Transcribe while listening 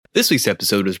This week's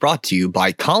episode was brought to you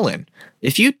by Colin.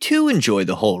 If you too enjoy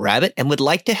The Whole Rabbit and would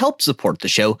like to help support the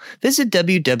show, visit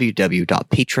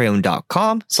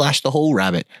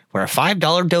www.patreon.com/thewholerabbit, where a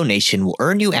 $5 donation will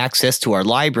earn you access to our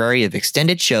library of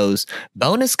extended shows,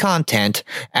 bonus content,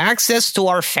 access to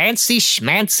our fancy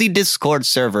schmancy Discord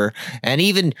server, and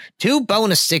even 2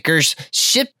 bonus stickers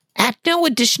shipped at no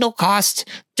additional cost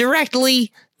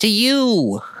directly to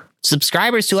you.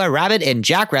 Subscribers to our Rabbit and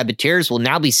Jackrabbit tiers will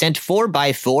now be sent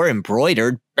 4x4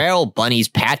 embroidered Barrel Bunnies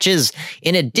patches,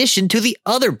 in addition to the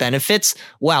other benefits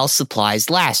while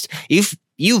supplies last. If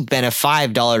you've been a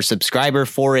 $5 subscriber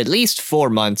for at least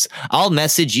 4 months, I'll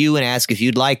message you and ask if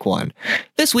you'd like one.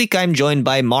 This week I'm joined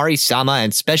by Mari Sama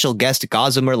and special guest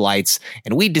Gossamer Lights,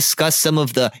 and we discuss some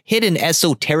of the hidden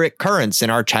esoteric currents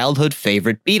in our childhood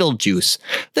favorite Beetlejuice.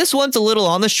 This one's a little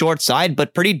on the short side,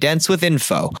 but pretty dense with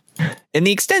info. In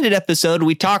the extended episode,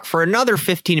 we talk for another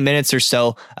 15 minutes or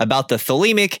so about the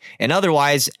thelemic and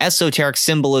otherwise esoteric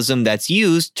symbolism that's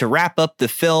used to wrap up the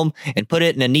film and put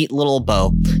it in a neat little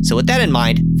bow. So with that in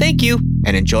mind, thank you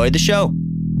and enjoy the show.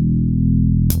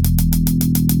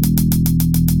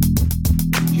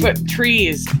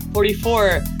 Trees,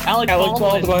 44, Alec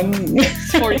Baldwin.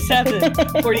 47,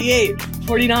 48,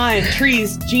 49,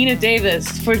 trees, Gina Davis,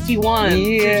 51,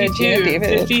 52, Gina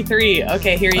Davis. 53.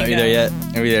 Okay, here you go. Are we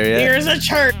there yet? Here's a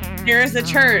church. Here's the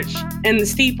church and the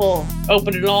steeple.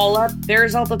 Open it all up.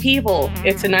 There's all the people.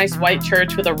 It's a nice white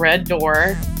church with a red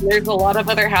door. There's a lot of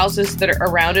other houses that are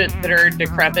around it that are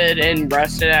decrepit and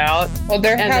rusted out. Well,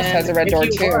 their house has a red door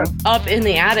too. Up in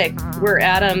the attic where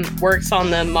Adam works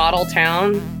on the model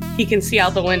town, he can see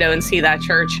out the window and see that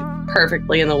church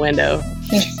perfectly in the window.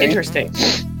 Interesting.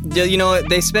 You know,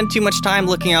 they spend too much time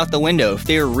looking out the window. If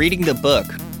they were reading the book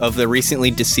of the recently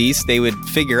deceased, they would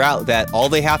figure out that all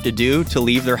they have to do to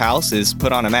leave their house is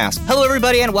put on a mask. Hello,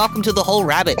 everybody, and welcome to The Whole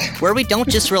Rabbit, where we don't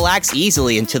just relax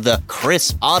easily into the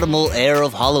crisp autumnal air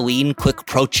of Halloween quick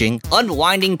approaching,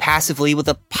 unwinding passively with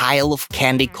a pile of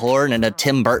candy corn and a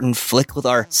Tim Burton flick with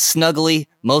our snuggly,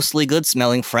 mostly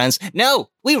good-smelling friends. No!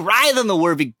 We writhe on the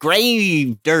worthy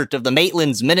grave dirt of the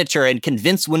Maitland's miniature and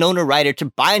convince Winona Ryder to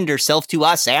bind herself to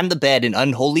us and the bed in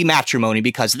unholy matrimony,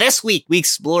 because this week we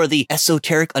explore the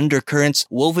esoteric undercurrents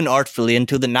woven artfully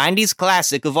into the 90s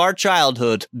classic of our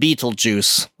childhood,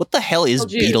 Beetlejuice. What the hell is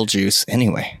Beetlejuice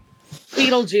anyway?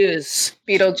 Beetlejuice.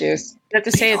 You have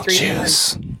to say it 3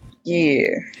 times. Yeah.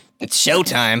 It's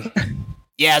showtime.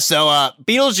 Yeah, so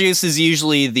Beetlejuice is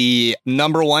usually the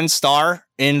number 1 star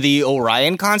in the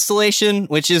Orion constellation,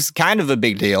 which is kind of a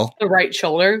big deal. The right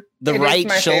shoulder. It is my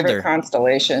favorite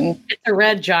constellation. It's a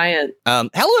red giant.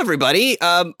 Hello, everybody.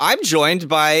 I'm joined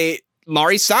by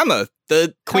Mari Sama,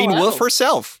 the Queen Wolf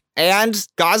herself, and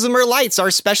Gossamer Lights, our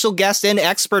special guest and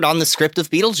expert on the script of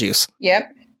Beetlejuice.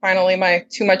 Yep. Finally, my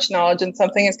too much knowledge in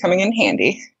something is coming in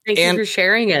handy. Thank you for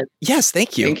sharing it. Yes,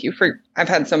 thank you. I've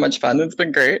had so much fun. It's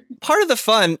been great. Part of the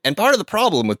fun and part of the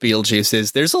problem with Beetlejuice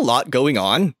is there's a lot going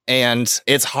on, and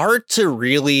it's hard to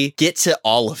really get to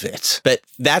all of it. But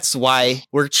that's why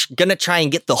we're going to try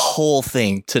and get the whole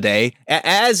thing today.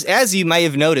 As you may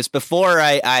have noticed, before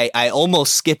I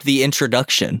almost skipped the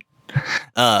introduction,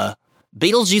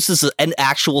 Beetlejuice is an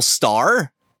actual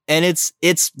star, and it's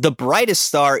the brightest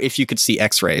star if you could see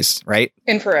X-rays, right?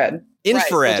 Infrared.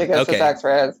 Right, okay.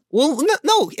 X-rays. Well,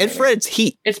 no, infrared's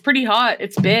heat. It's pretty hot.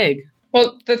 It's big.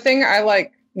 Well, the thing I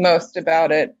like most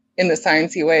about it in the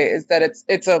sciencey way is that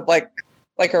it's a like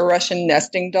a Russian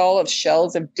nesting doll of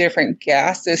shells of different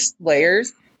gaseous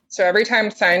layers. So every time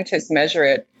scientists measure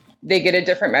it, they get a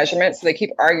different measurement. So they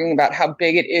keep arguing about how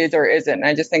big it is or isn't. And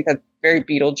I just think that's very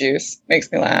Beetlejuice.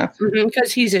 Makes me laugh.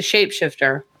 Because he's a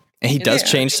shapeshifter. And he does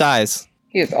change size.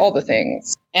 He has all the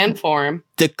things. And form.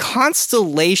 The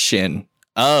constellation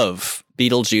of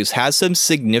Beetlejuice has some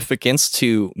significance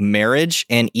to marriage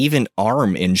and even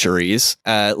arm injuries.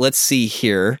 Let's see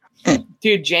here.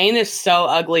 Dude, Jane is so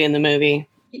ugly in the movie.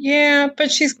 Yeah,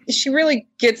 but she really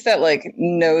gets that like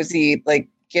nosy, like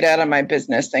get out of my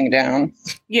business thing down.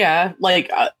 Yeah, like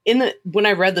when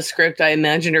I read the script, I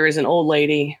imagined her as an old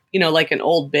lady, like an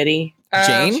old biddy.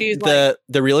 Jane, she's the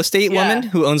real estate woman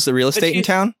who owns the real estate in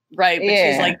town? Right,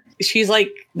 but she's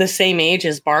like the same age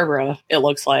as Barbara, it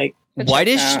looks like. Why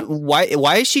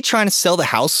is she trying to sell the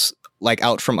house like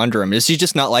out from under him? Does she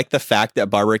just not like the fact that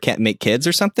Barbara can't make kids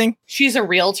or something? She's a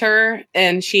realtor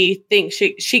and she thinks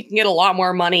she can get a lot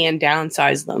more money and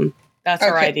downsize them. That's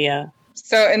her idea.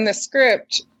 So in the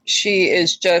script, she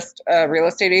is just a real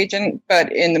estate agent,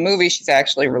 but in the movie, she's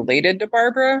actually related to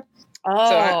Barbara.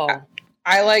 Oh. So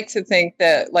I like to think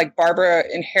that like Barbara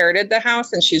inherited the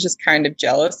house and she's just kind of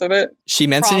jealous of it. She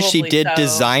mentioned she did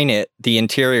design it, the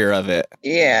interior of it.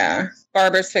 Yeah.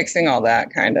 Barbara's fixing all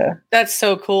that, kind of. That's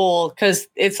so cool because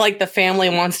it's like the family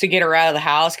wants to get her out of the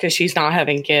house because she's not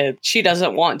having kids. She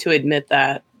doesn't want to admit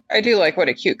that. I do like what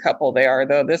a cute couple they are,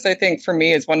 though. This, I think, for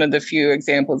me, is one of the few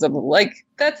examples of, like,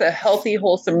 that's a healthy,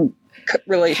 wholesome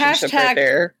relationship right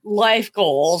there. Life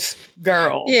goals,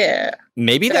 girl. Yeah.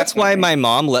 Maybe that's why my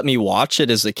mom let me watch it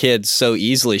as a kid so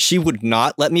easily. She would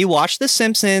not let me watch The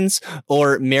Simpsons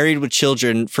or Married with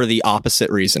Children for the opposite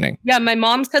reasoning. Yeah, my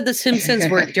mom said The Simpsons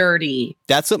were dirty.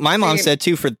 That's what my mom said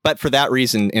too, but for that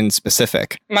reason in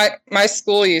specific. My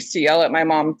school used to yell at my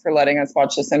mom for letting us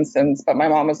watch The Simpsons, but my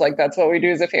mom was like, that's what we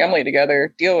do as a family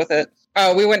together. Deal with it.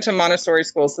 We went to Montessori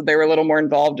school, so they were a little more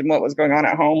involved in what was going on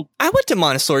at home. I went to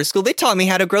Montessori school. They taught me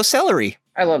how to grow celery.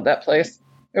 I love that place.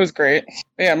 It was great.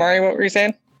 Yeah, Mari, what were you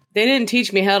saying? They didn't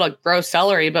teach me how to grow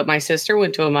celery, but my sister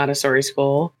went to a Montessori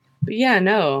school. But yeah,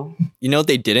 no. You know what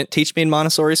they didn't teach me in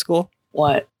Montessori school?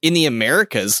 What? In the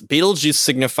Americas, Beetlejuice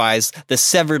signifies the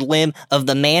severed limb of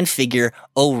the man figure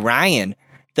Orion.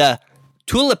 The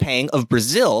Tulipang of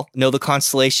Brazil know the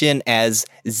constellation as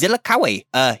Zilakawe,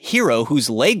 a hero whose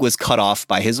leg was cut off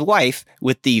by his wife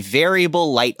with the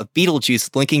variable light of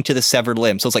Beetlejuice linking to the severed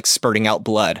limb. So it's like spurting out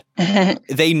blood.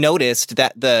 They noticed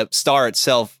that the star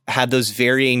itself had those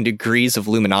varying degrees of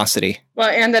luminosity. Well,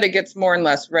 and that it gets more and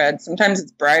less red. Sometimes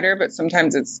it's brighter, but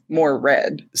sometimes it's more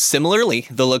red. Similarly,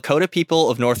 the Lakota people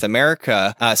of North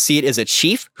America see it as a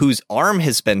chief whose arm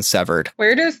has been severed.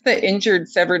 Where does the injured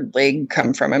severed leg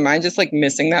come from? Am I just like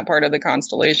missing that part of the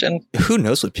constellation? Who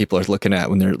knows what people are looking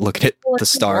at when they're looking at the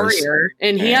stars? Warrior,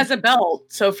 and he has a belt,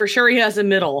 so for sure he has a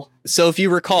middle. So if you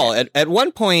recall, at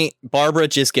one point, Barbara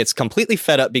just gets completely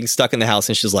fed up being stuck in the house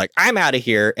and she's like, I'm out of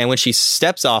here. And when she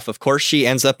steps off, of course, she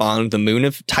ends up on the moon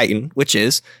of Titan, which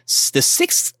is the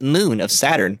sixth moon of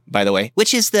Saturn, by the way,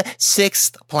 which is the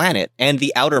sixth planet and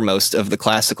the outermost of the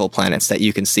classical planets that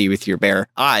you can see with your bare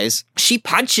eyes. She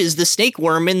punches the snake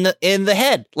worm in the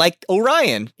head, like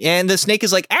Orion. And the snake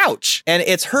is like, ouch. And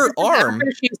it's her arm.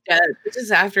 After she's dead. This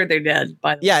is after they're dead,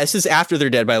 by the way. Yeah, this is after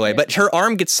they're dead, by the way. But her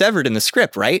arm gets severed in the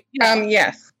script, right?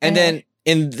 Yes. And then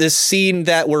in the scene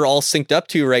that we're all synced up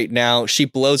to right now, she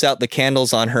blows out the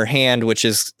candles on her hand, which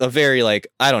is a very, like,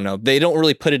 I don't know. They don't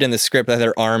really put it in the script that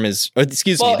her arm is, or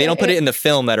excuse me, they don't put it in the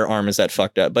film that her arm is that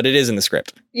fucked up, but it is in the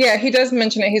script. Yeah, he does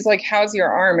mention it. He's like, how's your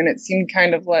arm? And it seemed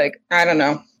kind of like, I don't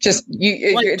know. Just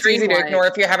it's easy to ignore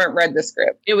if you haven't read the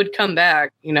script. It would come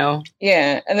back, you know.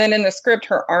 Yeah, and then in the script,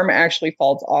 her arm actually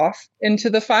falls off into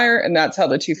the fire, and that's how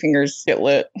the two fingers get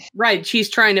lit. Right,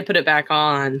 she's trying to put it back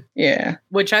on. Yeah,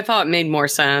 which I thought made more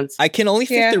sense. I can only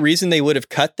think the reason they would have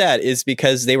cut that is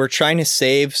because they were trying to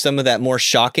save some of that more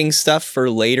shocking stuff for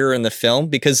later in the film,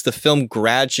 because the film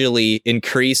gradually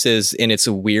increases in its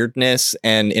weirdness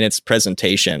and in its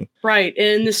presentation. Right.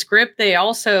 In the script, they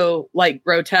also like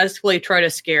grotesquely try to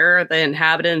scare the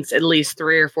inhabitants at least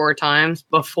 3 or 4 times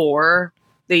before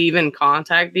they even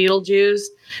contact Beetlejuice.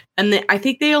 And I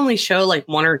think they only show like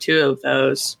 1 or 2 of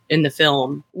those in the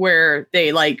film where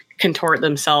they like contort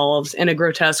themselves in a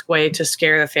grotesque way to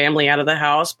scare the family out of the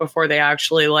house before they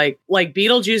actually like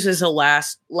Beetlejuice is a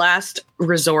last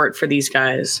resort for these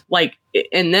guys. Like,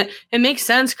 and that it makes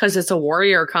sense because it's a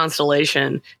warrior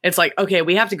constellation. It's like, okay,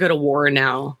 we have to go to war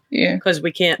now. Yeah. Because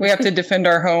we have to defend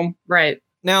our home. Right.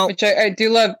 Now, which I do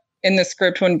love in the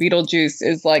script when Beetlejuice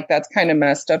is like, that's kind of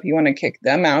messed up. You want to kick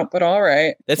them out, but all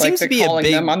right. That seems to be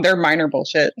calling them on their minor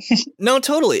bullshit. No,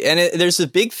 totally. And there's a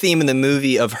big theme in the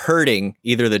movie of hurting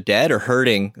either the dead or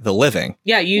hurting the living.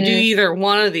 Yeah, you do either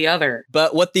one or the other.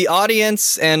 But what the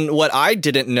audience and what I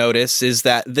didn't notice is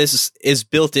that this is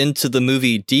built into the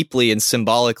movie deeply and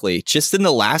symbolically. Just in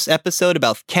the last episode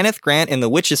about Kenneth Grant and the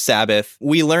Witch's Sabbath,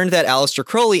 we learned that Aleister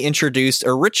Crowley introduced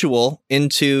a ritual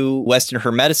into Western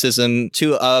Hermeticism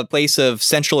to a place of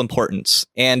central importance.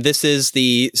 And this is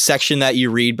the section that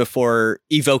you read before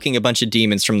evoking a bunch of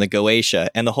demons from the Goetia.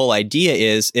 And the whole idea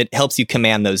is it helps you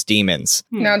command those demons.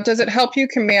 Now, does it help you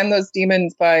command those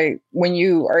demons by when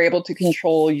you are able to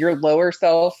control your lower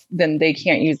self, then they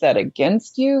can't use that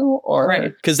against you? Or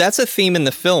right. Because that's a theme in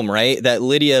the film, right? That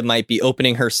Lydia might be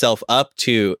opening herself up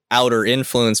to outer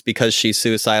influence because she's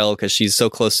suicidal, because she's so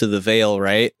close to the veil,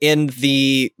 right? In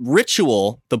the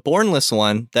ritual, the Bornless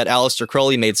one that Aleister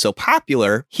Crowley made so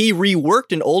popular, he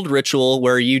reworked an old ritual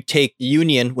where you take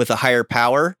union with a higher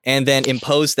power and then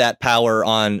impose that power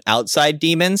on outside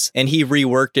demons. And he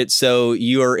reworked it so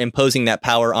you're imposing that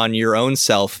power on your own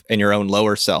self and your own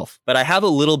lower self. But I have a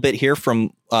little bit here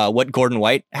from what Gordon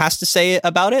White has to say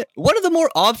about it. One of the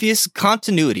more obvious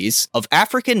continuities of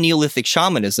African Neolithic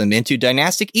shamanism into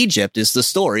dynastic Egypt is the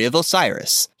story of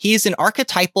Osiris. He is an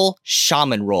archetypal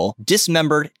shaman role,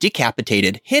 dismembered,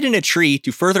 decapitated, hid in a tree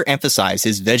to further emphasize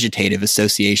his vegetative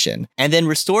association, and then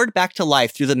restored back to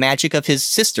life through the magic of his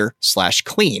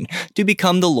sister/queen to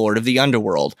become the lord of the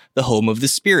underworld, the home of the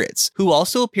spirits, who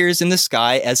also appears in the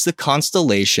sky as the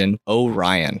constellation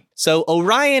Orion. So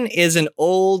Orion is an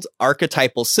old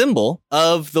archetypal symbol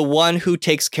of the one who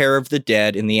takes care of the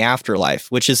dead in the afterlife,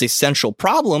 which is a central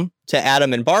problem to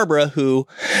Adam and Barbara, who,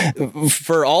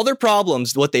 for all their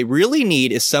problems, what they really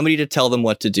need is somebody to tell them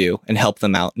what to do and help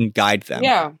them out and guide them.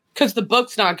 Yeah, because the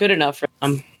book's not good enough for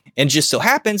them. And just so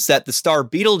happens that the star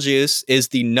Beetlejuice is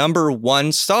the number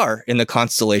one star in the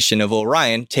constellation of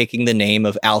Orion, taking the name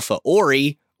of Alpha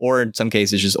Ori, or in some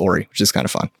cases just Ori, which is kind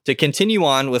of fun. To continue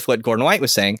on with what Gordon White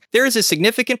was saying, there is a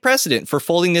significant precedent for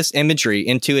folding this imagery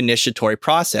into initiatory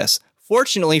process.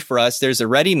 Fortunately for us, there's a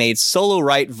ready-made solo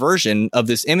rite version of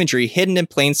this imagery hidden in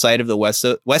plain sight of the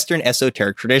Western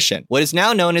esoteric tradition. What is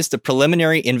now known as the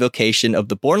preliminary invocation of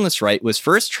the Bornless Rite was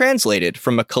first translated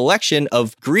from a collection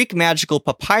of Greek magical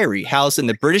papyri housed in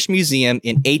the British Museum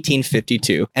in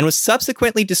 1852 and was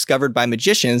subsequently discovered by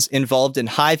magicians involved in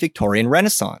High Victorian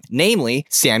Renaissance, namely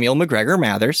Samuel MacGregor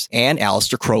Mathers and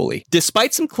Aleister Crowley.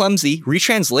 Despite some clumsy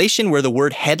retranslation where the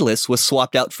word headless was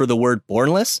swapped out for the word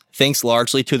bornless, thanks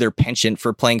largely to their penchant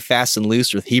for playing fast and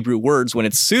loose with Hebrew words when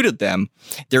it suited them,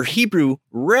 their Hebrew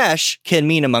resh can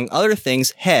mean, among other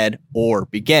things, head or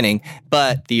beginning,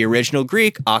 but the original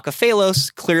Greek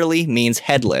akaphalos clearly means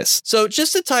headless. So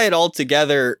just to tie it all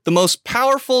together, the most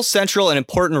powerful, central, and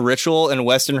important ritual in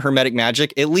Western Hermetic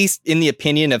magic, at least in the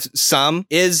opinion of some,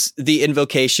 is the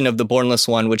invocation of the Bornless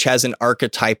One, which has an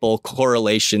archetypal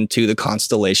correlation to the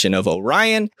constellation of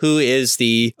Orion, who is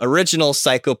the original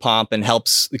psychopomp and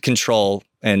helps control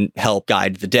and help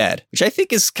guide the dead, which I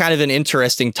think is kind of an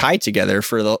interesting tie together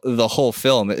for the whole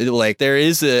film. Like, there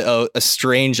is a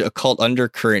strange occult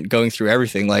undercurrent going through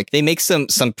everything. Like, they make some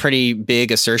pretty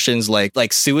big assertions,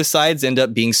 like suicides end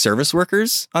up being service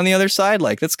workers on the other side.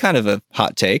 Like, that's kind of a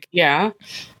hot take. Yeah.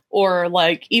 Or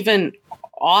like even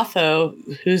Otho,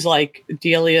 who's like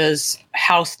Delia's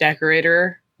house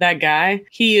decorator, that guy,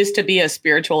 he used to be a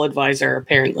spiritual advisor,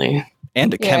 apparently.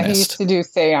 And a chemist. He used to do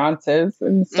seances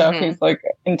and stuff. Mm-hmm. He's like,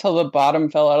 until the bottom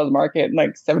fell out of the market in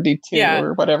like 72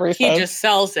 or whatever he says. He just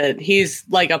sells it. He's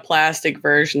like a plastic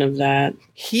version of that.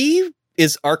 He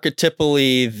is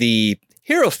archetypally the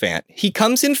Hierophant. He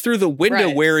comes in through the window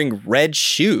wearing red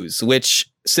shoes,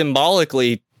 which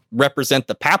symbolically represent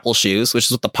the papal shoes, which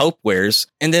is what the Pope wears.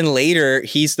 And then later,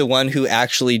 he's the one who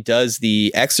actually does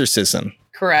the exorcism.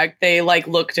 Correct. They like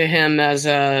look to him as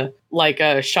a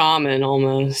shaman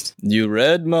almost. You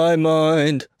read my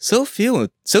mind. So few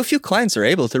clients are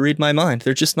able to read my mind.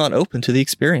 They're just not open to the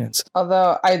experience.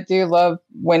 Although I do love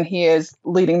when he is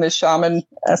leading the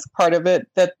shaman-esque part of it.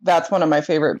 That's one of my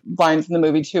favorite lines in the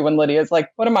movie too. When Lydia's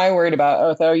like, "What am I worried about,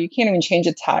 Otho? You can't even change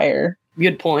a tire."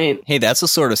 Good point. Hey, that's a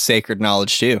sort of sacred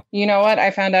knowledge too. You know what?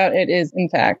 I found out it is, in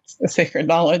fact, a sacred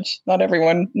knowledge. Not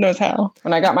everyone knows how.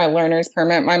 When I got my learner's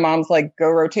permit, my mom's like, "Go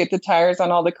rotate the tires on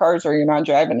all the cars or you're not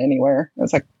driving anywhere." I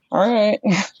was like, all right.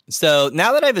 So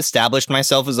now that I've established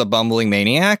myself as a bumbling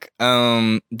maniac,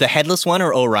 the Headless One,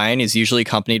 or Orion, is usually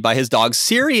accompanied by his dog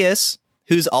Sirius,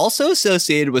 who's also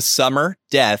associated with summer,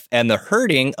 death, and the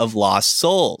hurting of lost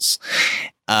souls.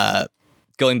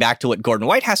 Going back to what Gordon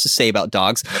White has to say about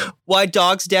dogs, why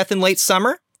dogs' death in late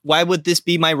summer? Why would this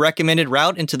be my recommended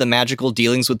route into the magical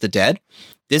dealings with the dead?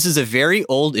 This is a very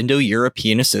old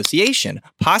Indo-European association,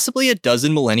 possibly a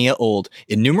dozen millennia old.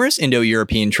 In numerous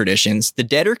Indo-European traditions, the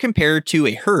dead are compared to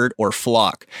a herd or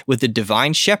flock, with the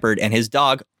divine shepherd and his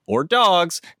dog or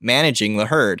dogs managing the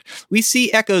herd. We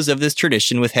see echoes of this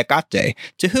tradition with Hecate,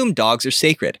 to whom dogs are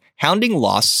sacred, hounding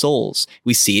lost souls.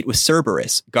 We see it with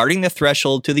Cerberus, guarding the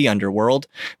threshold to the underworld.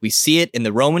 We see it in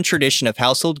the Roman tradition of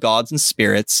household gods and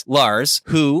spirits, Lars,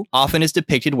 who often is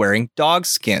depicted wearing dog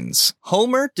skins.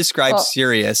 Homer describes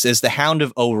Sirius as the Hound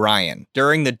of Orion.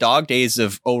 During the dog days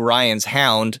of Orion's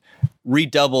hound,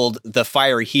 redoubled the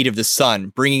fiery heat of the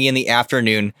sun, bringing in the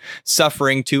afternoon,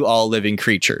 suffering to all living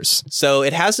creatures. So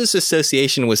it has this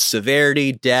association with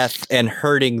severity, death, and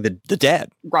hurting the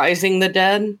dead. Rising the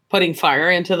dead, putting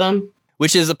fire into them.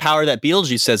 Which is a power that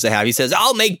Beetlejuice says to have. He says,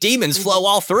 "I'll make demons flow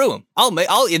all through him.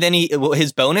 And then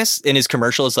his bonus in his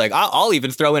commercial is like, I'll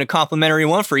even throw in a complimentary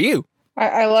one for you."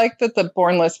 I like that the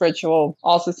Bornless ritual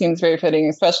also seems very fitting,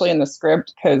 especially in the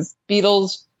script, because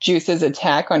Beetlejuice's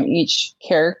attack on each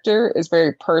character is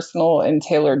very personal and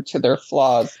tailored to their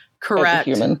flaws. Correct.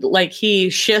 human. Like he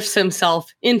shifts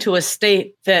himself into a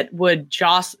state that would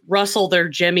rustle their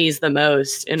jimmies the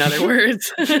most, in other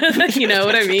words. You know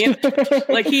what I mean?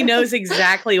 Like he knows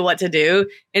exactly what to do.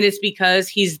 And it's because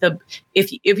he's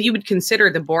if you would consider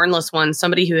the bornless one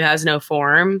somebody who has no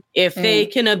form, if they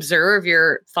can observe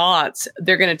your thoughts,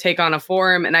 they're going to take on a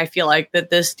form. And I feel like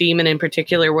that this demon in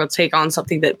particular will take on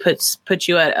something that puts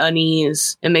you at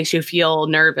unease and makes you feel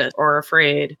nervous or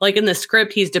afraid. Like in the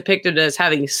script, he's depicted as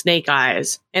having snake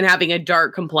eyes and having a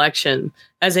dark complexion,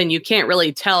 as in you can't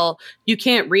really tell, you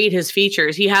can't read his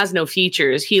features. He has no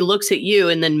features. He looks at you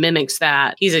and then mimics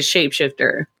that. He's a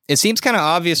shapeshifter. It seems kind of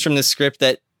obvious from the script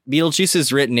that Beetlejuice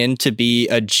is written in to be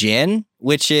a djinn,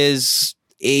 which is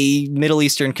a Middle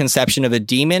Eastern conception of a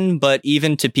demon, but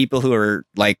even to people who are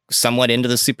like somewhat into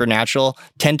the supernatural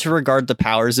tend to regard the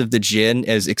powers of the jinn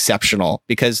as exceptional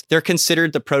because they're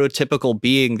considered the prototypical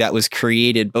being that was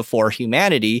created before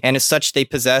humanity. And as such, they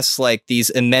possess like these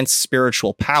immense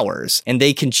spiritual powers, and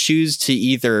they can choose to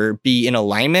either be in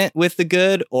alignment with the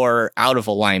good or out of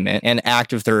alignment and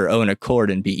act of their own accord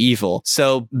and be evil.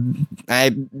 So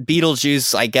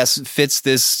Beetlejuice, I guess, fits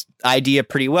this idea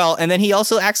pretty well. And then he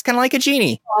also acts kind of like a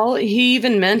genie. Well, he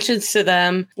even mentions to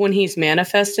them when he's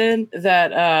manifested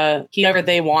that whatever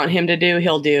they want him to do,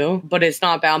 he'll do, but it's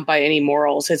not bound by any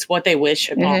morals. It's what they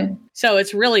wish upon. So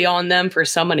it's really on them for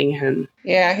summoning him.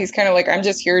 Yeah, he's kind of like, I'm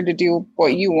just here to do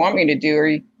what you want me to do. Or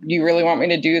you really want me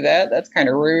to do that? That's kind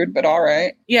of rude, but all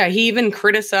right. Yeah, he even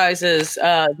criticizes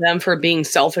them for being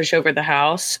selfish over the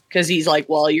house because he's like,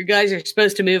 well, you guys are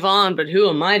supposed to move on, but who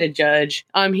am I to judge?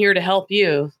 I'm here to help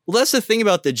you. Well, that's the thing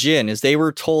about the jinn is they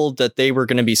were told that they were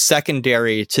going to be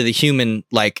secondary to the human,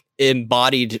 like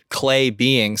embodied clay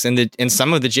beings. And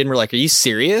some of the jinn were like, are you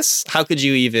serious? How could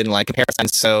you even like compare?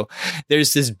 So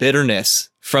there's this bitterness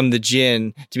from the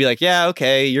jinn to be like, yeah,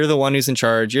 okay, you're the one who's in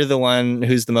charge. You're the one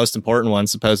who's the most important one,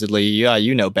 supposedly. Yeah,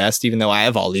 you know best, even though I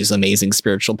have all these amazing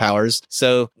spiritual powers.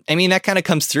 So, I mean, that kind of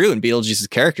comes through in Beetlejuice's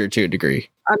character to a degree.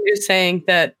 I'm just saying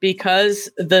that because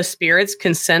the spirits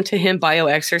consent to him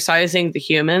bio-exorcising the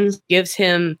humans gives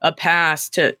him a pass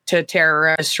to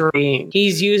terrorize being.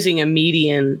 He's using a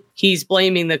median. He's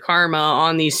blaming the karma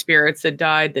on these spirits that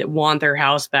died that want their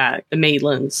house back, the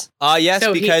Maitlands. Yes,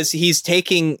 so because he's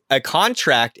taking a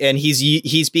contract and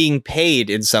he's being paid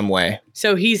in some way.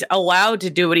 So he's allowed to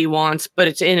do what he wants, but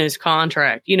it's in his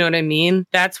contract. You know what I mean?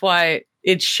 That's why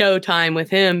it's showtime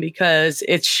with him, because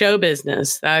it's show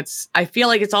business. I feel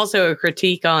like it's also a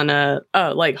critique on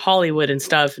like Hollywood and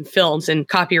stuff and films and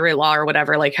copyright law or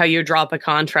whatever, like how you drop a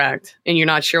contract and you're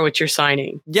not sure what you're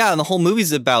signing. Yeah, and the whole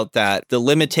movie's about that. The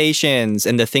limitations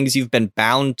and the things you've been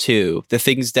bound to, the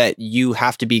things that you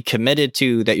have to be committed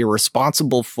to, that you're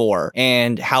responsible for,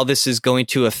 and how this is going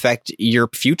to affect your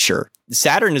future.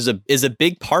 Saturn is a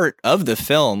big part of the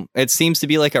film. It seems to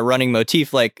be like a running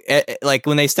motif. Like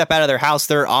when they step out of their house,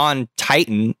 they're on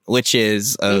Titan, which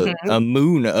is a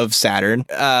moon of Saturn.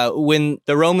 When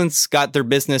the Romans got their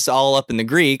business all up in the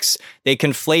Greeks, they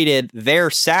conflated their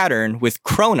Saturn with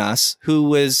Kronos, who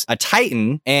was a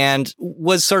Titan and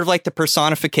was sort of like the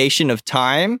personification of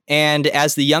time. And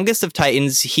as the youngest of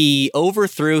Titans, he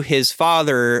overthrew his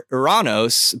father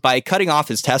Uranus by cutting off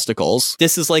his testicles.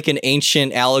 This is like an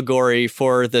ancient allegory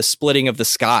for the splitting of the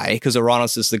sky, because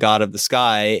Uranus is the god of the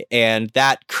sky, and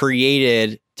that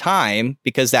created time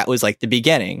because that was like the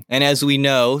beginning. And as we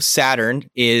know, Saturn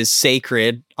is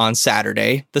sacred on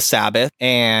Saturday, the Sabbath.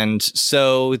 And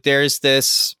so there's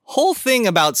this whole thing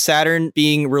about Saturn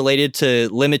being related to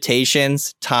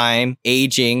limitations, time,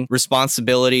 aging,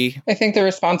 responsibility. I think the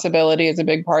responsibility is a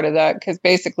big part of that, because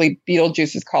basically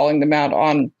Beetlejuice is calling them out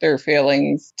on their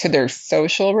failings to their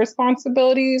social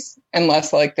responsibilities and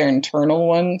less like their internal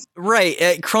ones.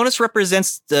 Right. Cronus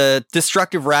represents the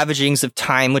destructive ravagings of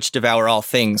time which devour all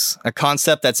things, a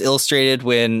concept that's illustrated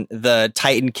when the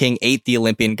Titan King ate the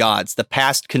Olympian gods, the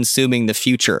past consuming the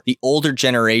future, the older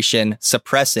generation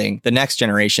suppressing the next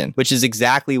generation, which is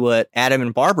exactly what Adam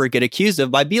and Barbara get accused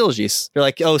of by Beetlejuice. They're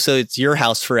like, oh, so it's your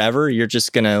house forever? You're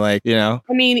just gonna like, you know?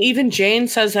 I mean, even Jane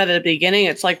says that at the beginning.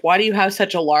 It's like, why do you have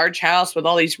such a large house with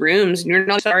all these rooms? And you're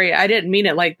not sorry, I didn't mean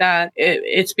it like that.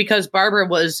 It's because Barbara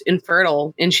was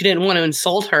infertile and she didn't want to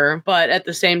insult her. But at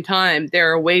the same time,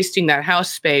 they're wasting that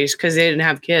house space because they didn't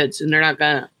have kids and they're not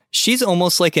gonna. She's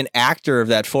almost like an actor of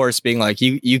that force, being like,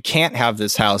 you can't have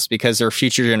this house because there are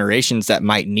future generations that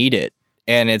might need it.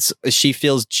 And she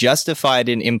feels justified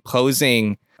in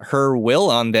imposing her will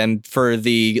on them for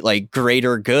the like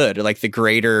greater good, like the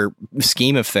greater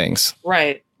scheme of things.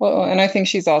 Right. Well, and I think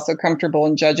she's also comfortable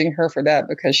in judging her for that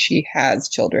because she has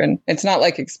children. It's not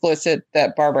like explicit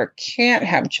that Barbara can't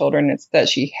have children. It's that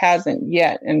she hasn't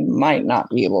yet and might not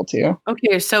be able to.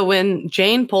 Okay, so when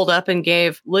Jane pulled up and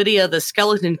gave Lydia the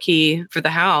skeleton key for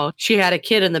the house, she had a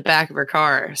kid in the back of her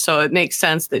car. So it makes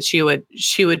sense that she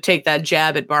would take that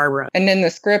jab at Barbara. And in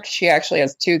the script, she actually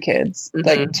has 2 kids.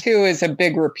 Like 2 is a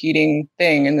big repeating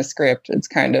thing in the script. It's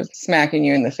kind of smacking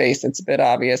you in the face. It's a bit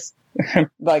obvious.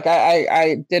 Like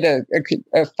I did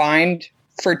a find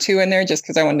for 2 in there just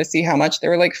because I wanted to see how much. There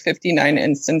were like 59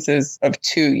 instances of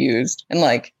 2 used, and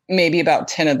like maybe about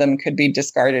 10 of them could be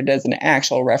discarded as an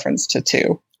actual reference to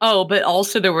 2. Oh, but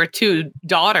also there were 2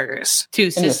 daughters,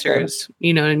 2 sisters.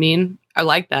 You know what I mean? I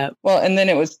like that. Well, and then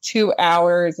it was 2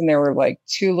 hours, and there were like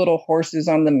 2 little horses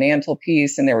on the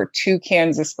mantelpiece, and there were 2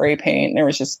 cans of spray paint. And there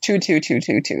was just 2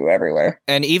 everywhere.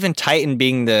 And even Titan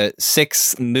being the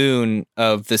 6th moon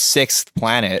of the 6th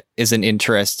planet is an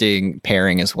interesting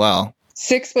pairing as well.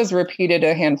 6 was repeated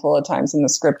a handful of times in the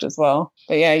script as well.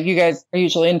 But yeah, you guys are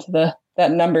usually into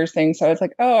that numbers thing. So I was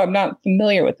like, oh, I'm not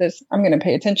familiar with this. I'm going to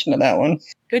pay attention to that one.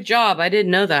 Good job. I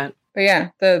didn't know that. But yeah,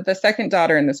 the second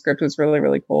daughter in the script was really,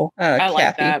 really cool. I like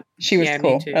Kathy. that. She was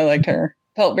cool. I liked her.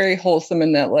 Felt very wholesome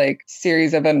in that like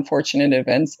series of unfortunate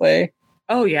events way.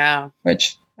 Oh, yeah.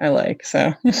 Which I like,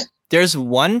 so... There's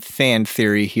one fan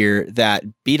theory here that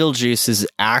Beetlejuice is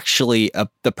actually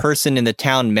the person in the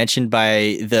town mentioned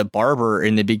by the barber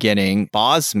in the beginning,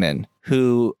 Bosman,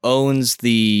 who owns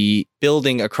the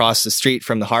building across the street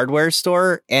from the hardware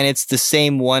store, and it's the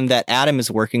same one that Adam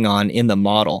is working on in the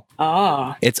model.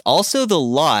 Ah. It's also the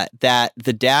lot that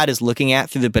the dad is looking at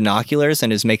through the binoculars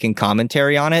and is making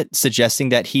commentary on it, suggesting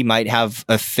that he might have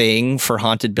a thing for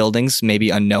haunted buildings, maybe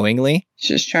unknowingly.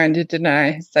 Just trying to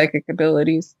deny his psychic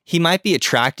abilities. He might be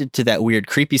attracted to that weird,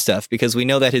 creepy stuff because we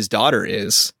know that his daughter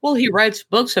is. Well, he writes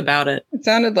books about it. It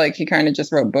sounded like he kind of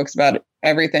just wrote books about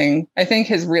everything. I think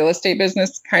his real estate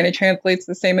business kind of translates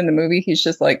the same in the movie. He's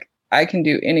just like, I can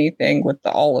do anything with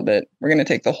all of it. We're going to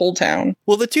take the whole town.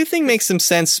 Well, the 2 thing makes some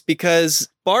sense because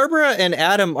Barbara and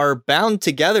Adam are bound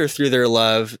together through their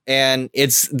love, and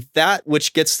it's that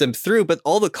which gets them through. But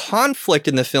all the conflict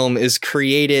in the film is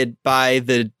created by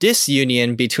the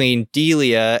disunion between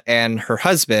Delia and her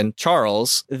husband,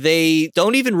 Charles. They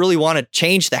don't even really want to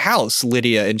change the house,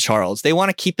 Lydia and Charles. They want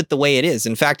to keep it the way it is.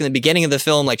 In fact, in the beginning of the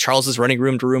film, like Charles is running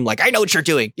room to room, like, I know what you're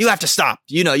doing. You have to stop.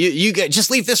 You know, you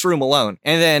just leave this room alone.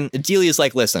 And then Delia's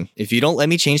like, listen, if you don't let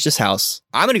me change this house,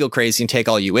 I'm going to go crazy and take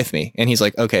all you with me. And he's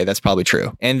like, okay, that's probably true.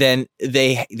 And then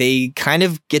they kind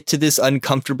of get to this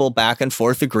uncomfortable back and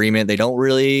forth agreement. They don't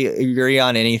really agree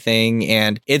on anything.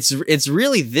 And it's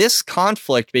really this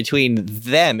conflict between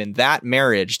them and that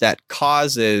marriage that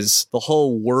causes the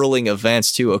whole whirling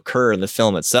events to occur in the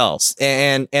film itself.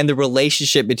 And the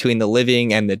relationship between the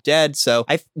living and the dead. So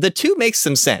the 2 makes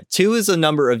some sense. 2 is a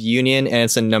number of union and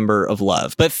it's a number of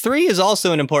love. But 3 is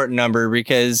also an important number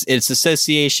because it's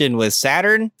association with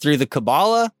Saturn through the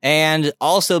Kabbalah, and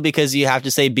also because you have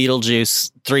to say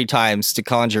Beetlejuice 3 times to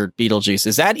conjure Beetlejuice.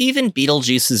 Is that even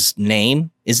Beetlejuice's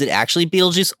name? Is it actually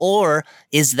Beetlejuice, or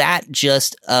is that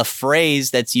just a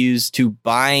phrase that's used to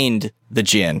bind the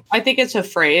jinn? I think it's a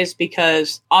phrase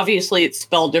because obviously it's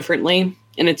spelled differently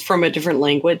and it's from a different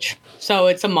language. So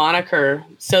it's a moniker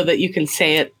so that you can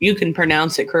say it, you can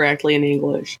pronounce it correctly in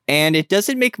English. And it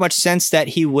doesn't make much sense that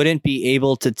he wouldn't be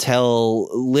able to tell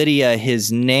Lydia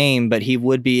his name, but he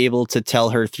would be able to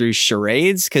tell her through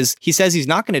charades, because he says he's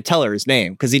not going to tell her his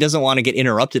name because he doesn't want to get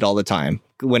interrupted all the time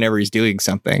whenever he's doing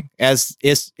something, as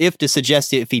if to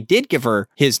suggest if he did give her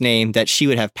his name that she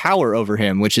would have power over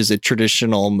him, which is a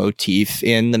traditional motif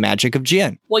in the magic of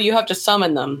jinn. Well, you have to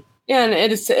summon them. Yeah, and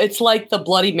it's like the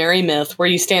Bloody Mary myth where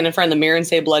you stand in front of the mirror and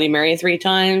say Bloody Mary 3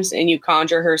 times and you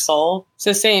conjure her soul.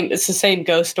 It's the same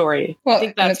ghost story. Well, I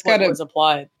think that's what was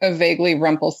applied. A vaguely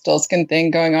Rumpelstiltskin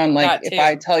thing going on. Like, if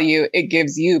I tell you, it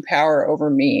gives you power over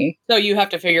me. So you have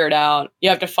to figure it out. You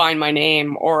have to find my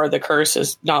name or the curse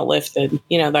is not lifted.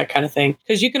 You know, that kind of thing.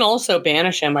 Because you can also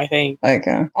banish him, I think.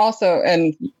 Also,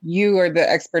 and you are the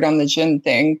expert on the jinn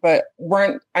thing, but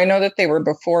I know that they were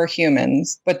before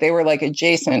humans, but they were like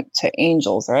adjacent to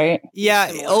angels, right?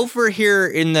 Yeah, over here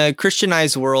in the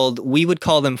Christianized world, we would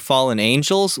call them fallen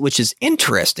angels, which is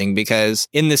interesting because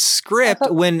in the script,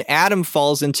 when Adam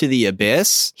falls into the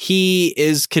abyss, he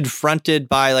is confronted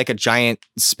by like a giant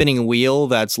spinning wheel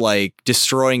that's like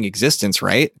destroying existence,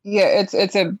 right? Yeah,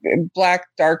 it's a black,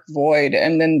 dark void,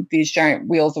 and then these giant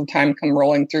wheels of time come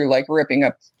rolling through, like ripping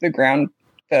up the ground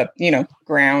the,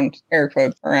 ground, air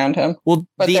quotes, around him. Well,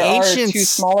 But the there ancients, are two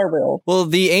smaller wheels. well,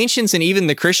 the ancients and even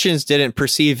the Christians didn't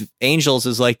perceive angels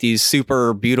as like these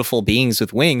super beautiful beings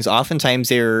with wings. Oftentimes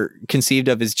they're conceived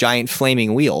of as giant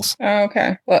flaming wheels. Oh,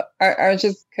 okay. Well, I was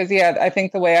just, because, I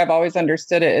think the way I've always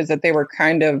understood it is that they were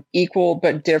kind of equal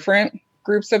but different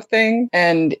groups of things.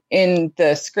 And in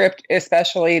the script,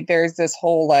 especially, there's this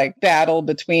whole like battle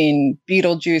between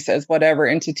Beetlejuice as whatever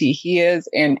entity he is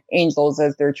and angels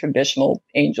as their traditional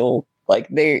angel. Like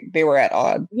they were at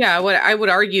odds. Yeah, I would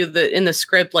argue that in the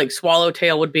script, like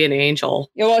Swallowtail would be an angel.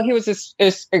 Yeah, well, he was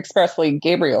expressly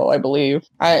Gabriel, I believe.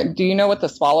 Do you know what the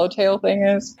Swallowtail thing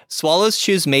is? Swallows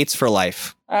choose mates for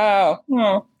life.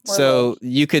 Oh. So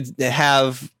you could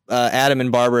have Adam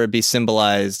and Barbara be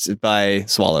symbolized by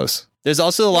swallows. There's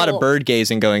also a lot of bird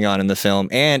gazing going on in the film,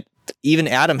 and even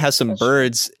Adam has some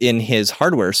birds in his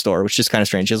hardware store, which is kind of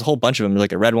strange. He has a whole bunch of them,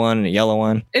 like a red one and a yellow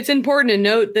one. It's important to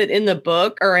note that in the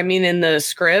book, in the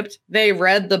script, they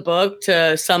read the book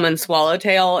to summon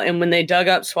Swallowtail, and when they dug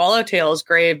up Swallowtail's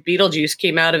grave, Beetlejuice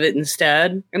came out of it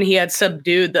instead, and he had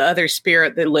subdued the other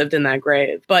spirit that lived in that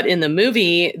grave. But in the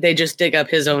movie, they just dig up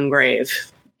his own grave.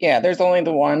 Yeah, there's only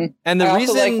the one. And the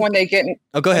reason, also like when they get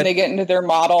when they get into their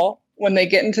model. When they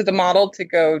get into the model to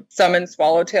go summon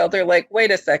Swallowtail, they're like, wait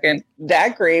a second,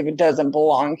 that grave doesn't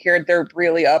belong here. They're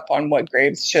really up on what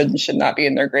graves should and should not be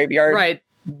in their graveyard. Right.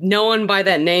 No one by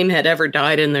that name had ever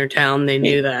died in their town. They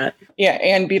knew that. Yeah,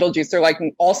 and Beetlejuice, they're like,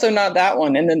 also not that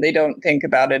one. And then they don't think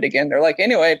about it again. They're like,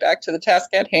 anyway, back to the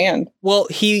task at hand. Well,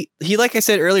 he like I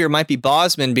said earlier, might be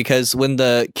Bosman, because when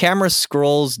the camera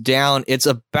scrolls down, it's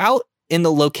about in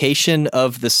the location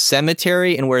of the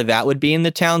cemetery and where that would be in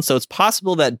the town. So it's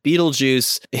possible that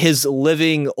Beetlejuice, his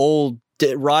living old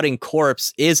rotting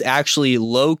corpse, is actually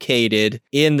located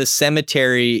in the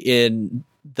cemetery in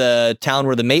the town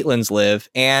where the Maitlands live,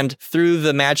 and through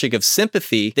the magic of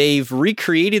sympathy, they've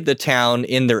recreated the town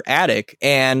in their attic,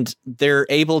 and they're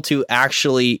able to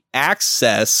actually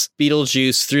access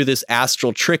Beetlejuice through this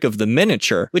astral trick of the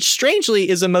miniature, which strangely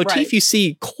is a motif you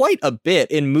see quite a bit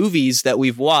in movies that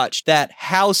we've watched that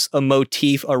house a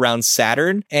motif around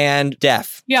Saturn and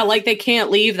death. Yeah, like they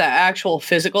can't leave the actual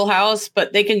physical house,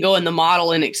 but they can go in the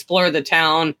model and explore the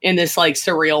town in this like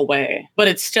surreal way. But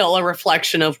it's still a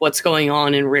reflection of what's going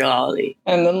on in reality.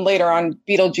 And then later on,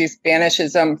 Beetlejuice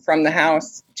banishes them from the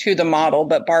house to the model,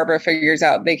 but Barbara figures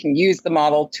out they can use the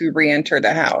model to re-enter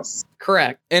the house.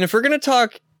 Correct. And if we're going to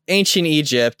talk ancient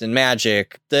Egypt and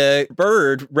magic, the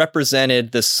bird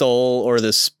represented the soul or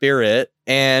the spirit,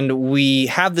 and we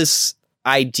have this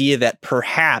idea that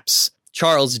perhaps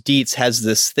Charles Dietz has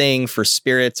this thing for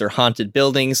spirits or haunted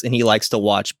buildings, and he likes to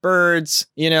watch birds,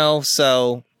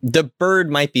 so the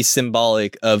bird might be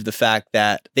symbolic of the fact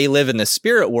that they live in the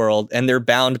spirit world and they're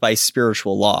bound by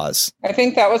spiritual laws. I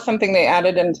think that was something they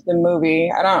added into the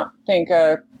movie. I don't think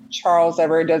Charles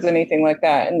ever does anything like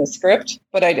that in the script,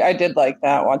 but I did like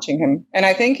that, watching him. And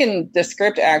I think in the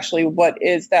script, actually, what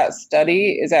is that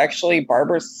study is actually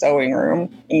Barbara's sewing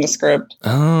room in the script.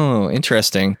 Oh,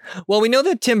 interesting. Well, we know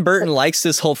that Tim Burton likes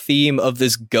this whole theme of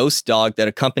this ghost dog that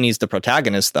accompanies the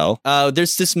protagonist, though.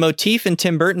 There's this motif in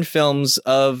Tim Burton films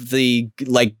of the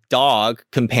dog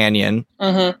companion.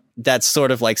 Mm-hmm. That's sort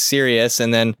of like Sirius,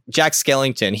 and then Jack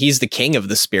Skellington, he's the king of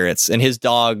the spirits, and his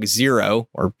dog Zero,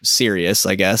 or Sirius,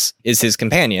 I guess, is his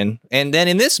companion. And then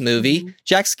in this movie,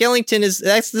 Jack Skellington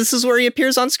this is where he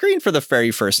appears on screen for the very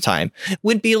first time,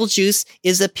 when Beetlejuice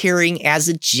is appearing as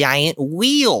a giant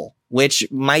wheel, which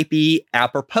might be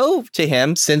apropos to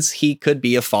him since he could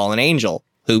be a fallen angel.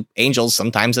 Angels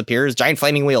sometimes appear as giant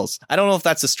flaming wheels. I don't know if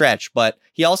that's a stretch, but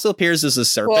he also appears as a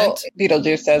serpent. Well,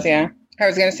 Beetlejuice does, yeah. I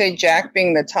was going to say Jack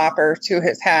being the topper to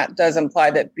his hat does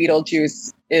imply that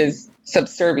Beetlejuice is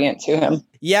subservient to him.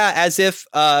 Yeah, as if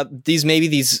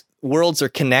these worlds are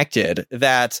connected,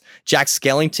 that Jack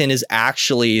Skellington is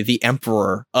actually the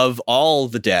emperor of all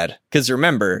the dead. Because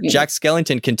remember, Jack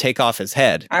Skellington can take off his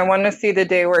head. I want to see the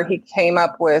day where he came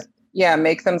up with,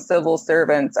 make them civil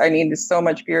servants. I need so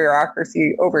much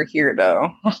bureaucracy over here,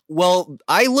 though. Well,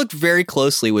 I looked very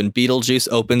closely when Beetlejuice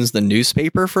opens the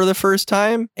newspaper for the first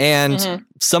time, and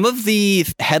some of the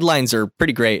headlines are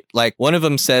pretty great. Like, one of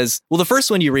them says, well, the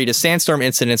first one you read is sandstorm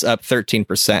incidents up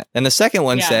 13%. And the second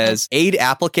one says, aid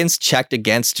applicants checked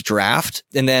against draft.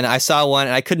 And then I saw one,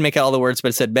 and I couldn't make out all the words, but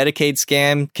it said Medicaid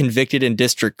scam, convicted in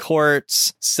district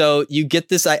courts. So you get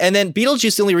this. And then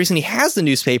Beetlejuice, the only reason he has the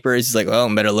newspaper is he's like, well,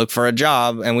 I better look for a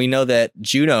job. And we know that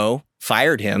Juno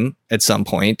fired him at some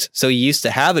point. So he used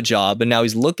to have a job and now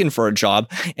he's looking for a job.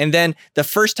 And then the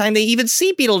first time they even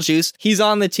see Beetlejuice, he's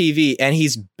on the TV and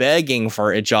he's begging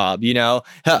for a job, you know?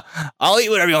 I'll eat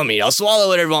whatever you want me to eat. I'll swallow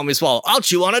whatever you want me to swallow. I'll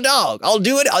chew on a dog. I'll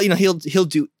do it. He'll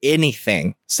do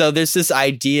anything. So there's this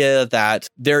idea that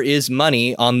there is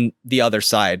money on the other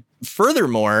side.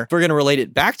 Furthermore, if we're going to relate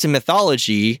it back to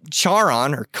mythology,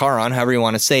 Charon, or Charon, however you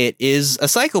want to say it, is a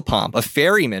psychopomp, a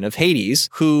ferryman of Hades,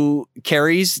 who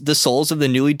carries the souls of the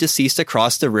newly deceased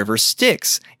across the river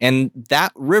Styx. And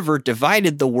that river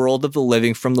divided the world of the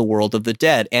living from the world of the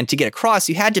dead. And to get across,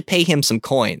 you had to pay him some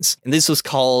coins. And this was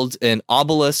called an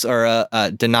obolus or a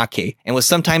denake, and was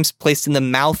sometimes placed in the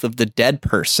mouth of the dead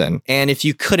person. And if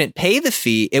you couldn't pay the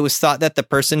fee, it was thought that the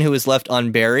person who was left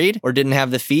unburied or didn't have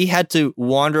the fee had to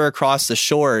wander across the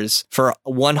shores for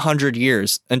 100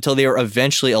 years until they were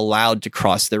eventually allowed to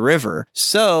cross the river.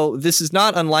 So this is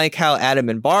not unlike how Adam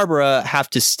and Barbara have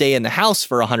to stay in the house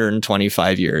for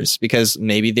 125 years because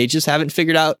maybe they just haven't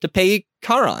figured out to pay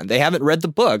Charon. They haven't read the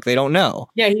book. They don't know.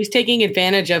 Yeah, he's taking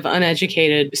advantage of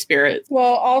uneducated spirits.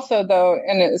 Well, also though,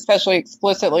 and especially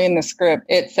explicitly in the script,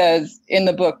 it says in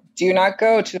the book, do not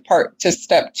go to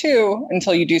step 2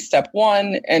 until you do step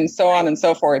 1, and so on and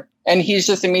so forth. And he's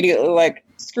just immediately like,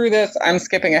 screw this, I'm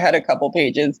skipping ahead a couple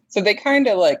pages. So they kind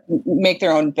of like make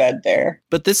their own bed there.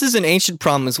 But this is an ancient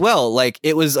problem as well. Like,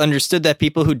 it was understood that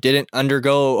people who didn't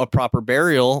undergo a proper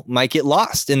burial might get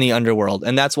lost in the underworld.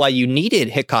 And that's why you needed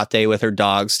Hecate with her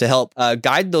dogs to help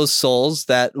guide those souls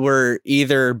that were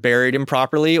either buried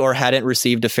improperly or hadn't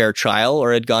received a fair trial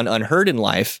or had gone unheard in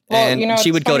life. Well, and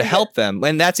she would go to help them.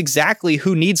 And that's exactly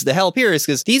who needs the help here, is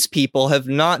because these people have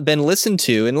not been listened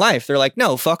to in life. They're like,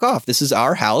 no, fuck off. This is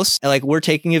our house. And like, we're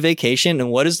taking a vacation. And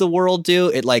what does the world do?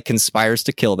 It like conspires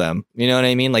to kill them. You know what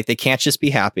I mean? Like, they can't just be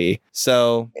happy.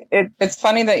 So it's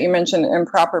funny that you mentioned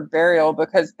improper burial,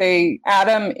 because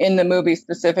Adam in the movie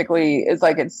specifically is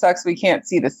like, it sucks we can't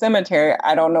see the cemetery.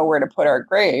 I don't know where to put our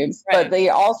graves. Right. But they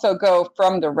also go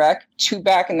from the wreck to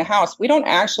back in the house. We don't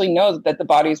actually know that the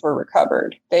bodies were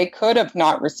recovered. They could have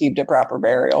not received a proper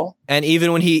burial. And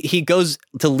even when he goes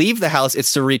to leave the house,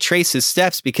 it's to retrace his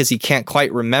steps because he can't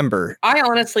quite remember. I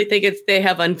honestly think they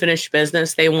have unfinished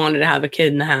business. They wanted to have a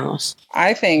kid in the house.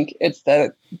 I think it's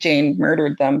that Jane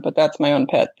murdered them, but that's my own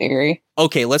pet theory.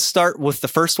 Okay, let's start with the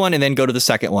first one and then go to the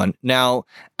second one. Now,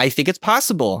 I think it's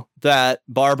possible that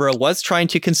Barbara was trying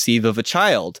to conceive of a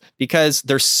child because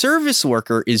their service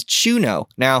worker is Juno.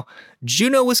 Now,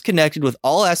 Juno was connected with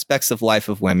all aspects of life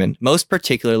of women, most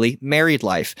particularly married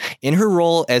life. In her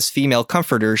role as female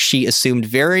comforter, she assumed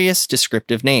various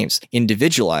descriptive names.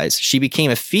 Individualized, she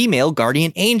became a female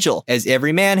guardian angel. As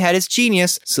every man had his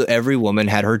genius, so every woman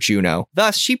had her Juno.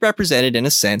 Thus, she represented, in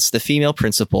a sense, the female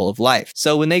principle of life.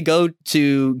 So when they go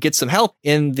to get some help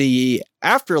in the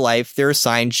afterlife, they're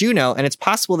assigned Juno, and it's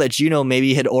possible that Juno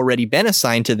maybe had already been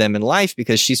assigned to them in life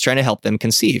because she's trying to help them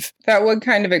conceive. That would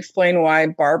kind of explain why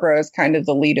Barbara is kind of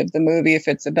the lead of the movie if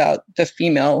it's about the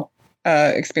female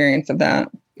experience of that.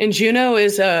 And Juno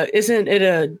isn't it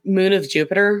a moon of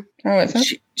Jupiter? Oh, is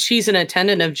it? She's an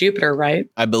attendant of Jupiter, right?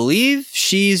 I believe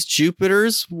she's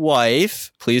Jupiter's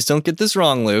wife. Please don't get this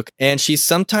wrong, Luke. And she's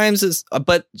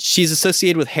but she's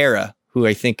associated with Hera, who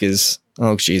I think is,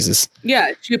 oh, Jesus.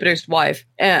 Yeah, Jupiter's wife.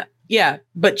 Yeah,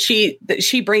 but she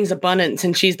brings abundance,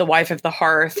 and she's the wife of the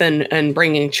hearth and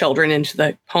bringing children into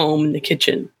the home and the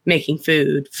kitchen, making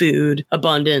food,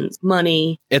 abundance,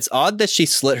 money. It's odd that she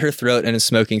slit her throat and is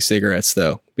smoking cigarettes,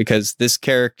 though, because this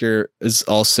character is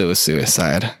also a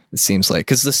suicide, it seems like.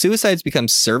 Because the suicides become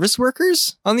service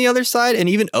workers on the other side, and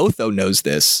even Otho knows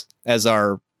this as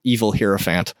our evil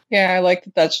hierophant. Yeah, I like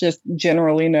that that's just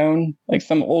generally known, like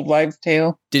some old wives'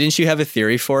 tale. Didn't you have a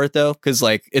theory for it, though? Because,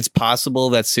 like, it's possible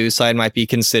that suicide might be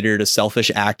considered a selfish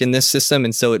act in this system,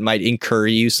 and so it might incur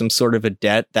you some sort of a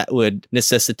debt that would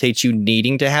necessitate you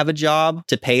needing to have a job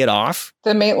to pay it off.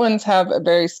 The Maitlands have a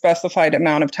very specified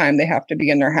amount of time they have to be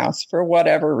in their house for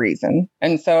whatever reason.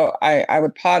 And so I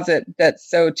would posit that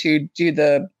so to do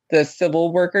the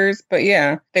civil workers. But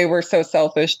yeah, they were so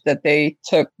selfish that they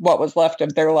took what was left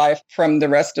of their life from the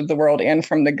rest of the world and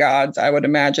from the gods, I would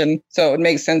imagine. So it would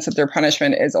make sense that their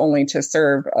punishment is only to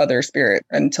serve other spirits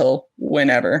until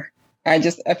whenever. I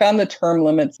found the term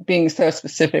limits being so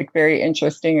specific very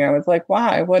interesting. I was like,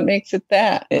 why? What makes it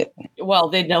that? Well,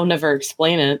 they don't never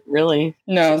explain it, really.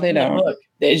 No, they don't.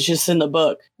 It's just in the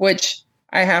book. Which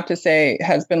I have to say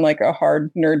has been like a hard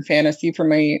nerd fantasy for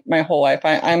my whole life.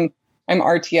 I'm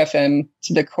RTFM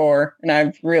to the core, and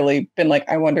I've really been like,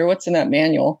 I wonder what's in that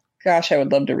manual. Gosh, I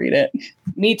would love to read it.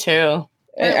 Me too.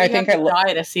 I think I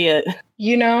die to see it.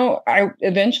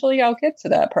 I'll get to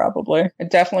that probably. I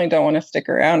definitely don't want to stick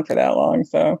around for that long.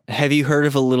 So, have you heard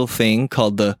of a little thing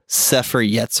called the Sefer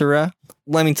Yetzirah?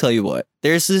 Let me tell you what.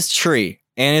 There's this tree,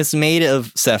 and it's made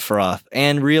of Sephiroth.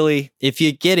 And really, if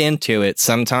you get into it,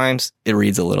 sometimes it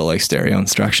reads a little like stereo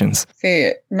instructions.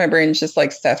 See, my brain's just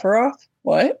like Sephiroth.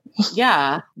 What?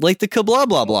 Yeah, like the blah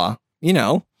blah blah. You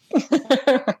know.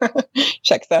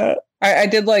 Checks out. I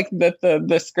did like that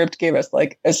the script gave us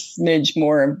like a smidge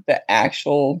more of the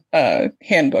actual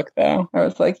handbook though. I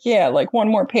was like, yeah, like one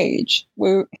more page.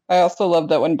 Woo. I also love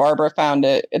that when Barbara found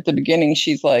it at the beginning,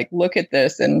 she's like, look at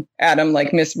this, and Adam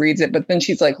like misreads it, but then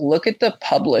she's like, look at the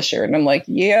publisher, and I'm like,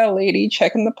 yeah, lady,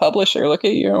 checking the publisher, look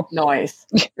at you. Nice.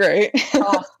 Right.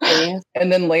 Oh,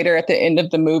 and then later at the end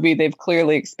of the movie, they've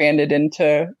clearly expanded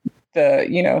into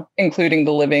the, including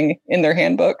the living in their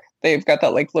handbook. They've got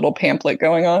that like little pamphlet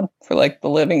going on for like the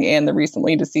living and the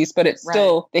recently deceased, but it's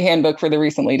still the handbook for the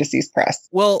recently deceased press.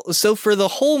 Well, so for the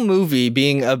whole movie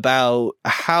being about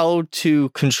how to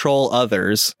control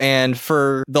others, and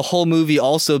for the whole movie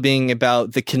also being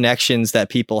about the connections that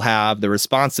people have, the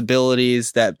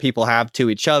responsibilities that people have to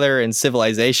each other and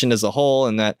civilization as a whole,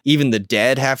 and that even the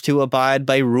dead have to abide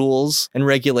by rules and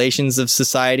regulations of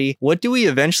society, what do we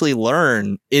eventually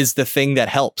learn is the thing that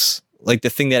helps. Like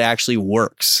the thing that actually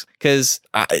works. Because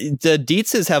the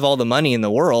Dietzes have all the money in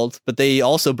the world, but they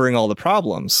also bring all the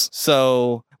problems.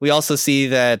 So we also see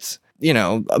that,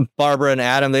 Barbara and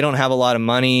Adam, they don't have a lot of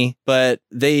money, but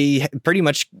they pretty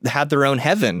much had their own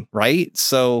heaven, right?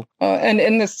 So. And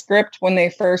in the script, when they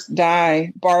first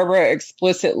die, Barbara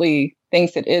explicitly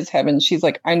thinks it is heaven. She's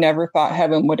like, I never thought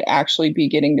heaven would actually be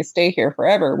getting to stay here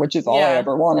forever, which is all I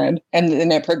ever wanted. And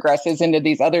then it progresses into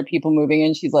these other people moving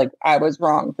in. She's like, I was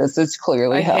wrong. This is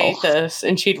clearly hell. I hate this.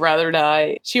 And she'd rather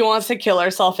die. She wants to kill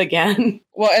herself again.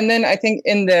 Well, and then I think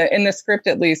in the script,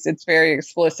 at least, it's very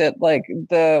explicit, like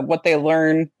what they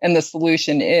learn and the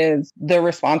solution is the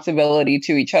responsibility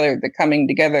to each other, the coming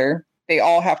together. They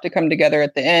all have to come together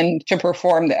at the end to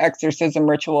perform the exorcism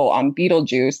ritual on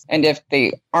Beetlejuice. And if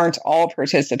they aren't all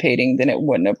participating, then it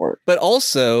wouldn't have worked. But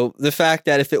also the fact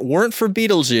that if it weren't for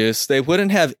Beetlejuice, they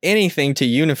wouldn't have anything to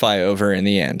unify over in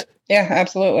the end. Yeah,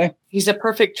 absolutely. He's a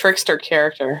perfect trickster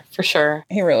character, for sure.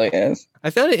 He really is.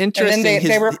 I found it interesting. And then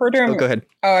they refer to him. Oh, go ahead.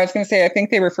 Oh, I was going to say, I think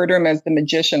they refer to him as the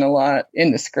magician a lot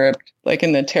in the script, like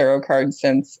in the tarot card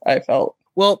sense, I felt.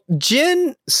 Well,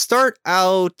 Jinn start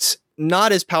out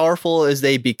not as powerful as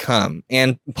they become.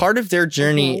 And part of their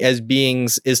journey as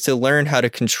beings is to learn how to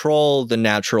control the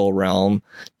natural realm,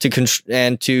 to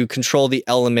control the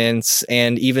elements,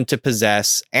 and even to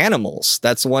possess animals.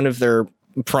 That's one of their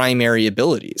primary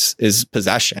abilities, is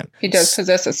possession. He does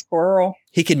possess a squirrel.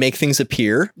 He can make things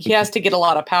appear. He has to get a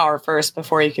lot of power first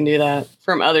before he can do that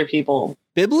from other people.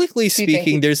 Biblically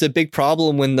speaking, there's a big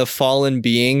problem when the fallen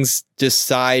beings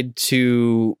decide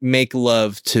to make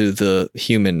love to the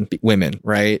human women,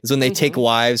 right? It's when they take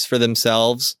wives for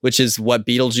themselves, which is what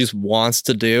Beetlejuice wants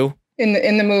to do.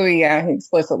 In the movie, yeah, he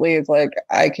explicitly is like,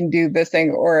 I can do this thing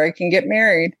or I can get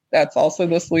married. That's also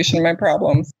the solution to my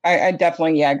problems. I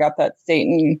definitely, got that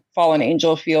Satan fallen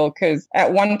angel feel, because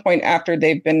at one point after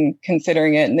they've been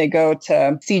considering it and they go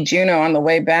to see Juno on the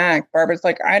way back, Barbara's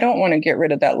like, I don't want to get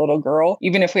rid of that little girl,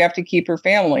 even if we have to keep her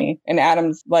family. And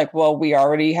Adam's like, well, we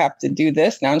already have to do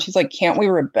this now. And she's like, can't we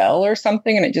rebel or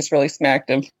something? And it just really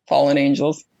smacked of fallen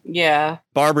angels. Yeah.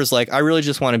 Barbara's like, I really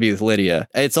just want to be with Lydia.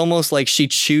 It's almost like she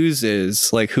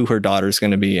chooses like who her daughter's going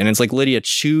to be. And it's like Lydia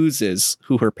chooses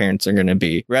who her parents are going to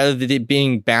be, rather than it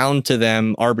being bound to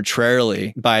them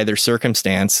arbitrarily by their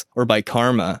circumstance or by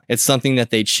karma. It's something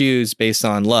that they choose based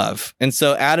on love. And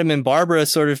so Adam and Barbara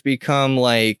sort of become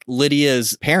like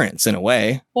Lydia's parents in a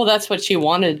way. Well, that's what she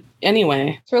wanted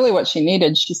anyway. It's really what she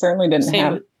needed. She certainly didn't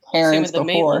have parents before.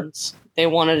 Maitlands. They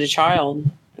wanted a child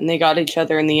and they got each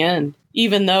other in the end.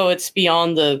 Even though it's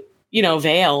beyond the,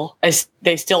 veil,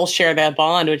 they still share that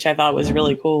bond, which I thought was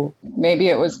really cool. Maybe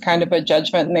it was kind of a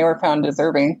judgment and they were found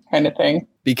deserving kind of thing.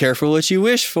 Be careful what you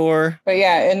wish for. But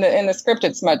yeah, in the script,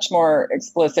 it's much more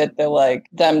explicit that like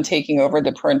them taking over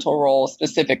the parental role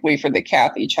specifically for the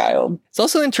Kathy child. It's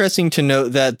also interesting to note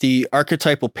that the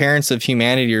archetypal parents of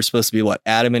humanity are supposed to be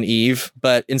Adam and Eve,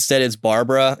 but instead it's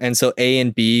Barbara. And so A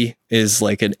and B is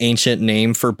like an ancient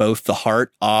name for both the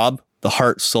heart, Ab, the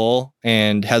heart soul,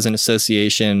 and has an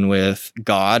association with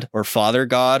God or Father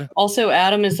God. Also,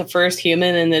 Adam is the first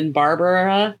human, and then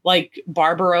Barbara, like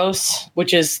Barbaros,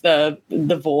 which is the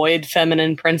void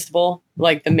feminine principle,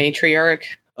 like the matriarch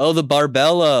Oh, the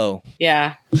Barbello.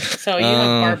 Yeah. So you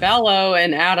have Barbello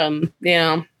and Adam.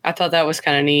 Yeah. I thought that was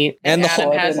kind of neat. And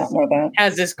Adam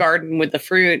has this garden with the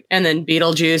fruit, and then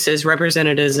Beetlejuice is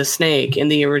represented as a snake in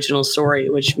the original story,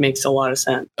 which makes a lot of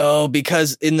sense. Oh,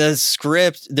 because in the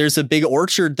script, there's a big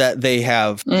orchard that they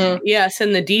have. Yes,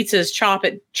 and the Dietzes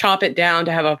chop it down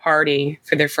to have a party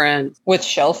for their friends. With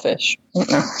shellfish.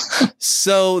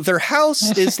 So their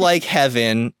house is like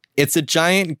heaven. It's a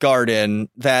giant garden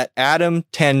that Adam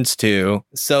tends to.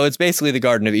 So it's basically the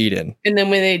Garden of Eden. And then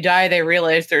when they die, they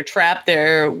realize they're trapped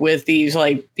there with these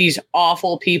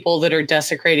awful people that are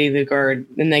desecrating the garden,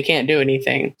 and they can't do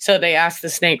anything. So they ask the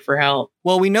snake for help.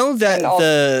 Well, we know that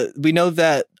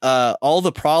all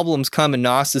the problems come in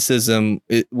Gnosticism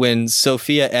when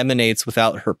Sophia emanates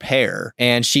without her pair,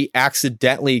 and she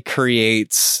accidentally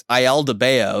creates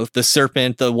Ialdebeo, the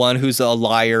serpent, the one who's a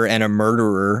liar and a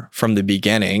murderer from the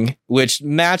beginning, which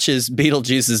matches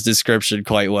Beetlejuice's description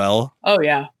quite well. Oh,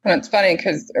 yeah. And it's funny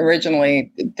because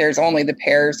originally there's only the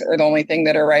pears are the only thing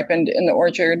that are ripened in the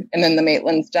orchard. And then the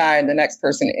Maitlands die. And the next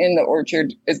person in the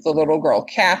orchard is the little girl,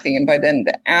 Kathy. And by then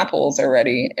the apples are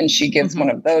ready. And she gives one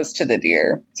of those to the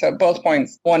deer. So at both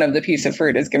points, one of the piece of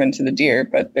fruit is given to the deer,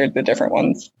 but they're the different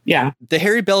ones. Yeah. The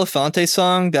Harry Belafonte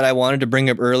song that I wanted to bring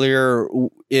up earlier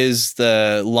is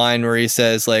the line where he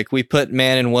says, like, we put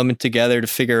man and woman together to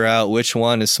figure out which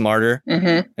one is smarter.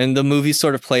 And the movie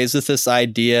sort of plays with this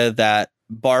idea that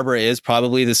Barbara is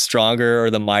probably the stronger or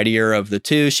the mightier of the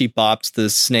two. She bops the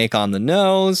snake on the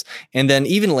nose. And then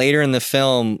even later in the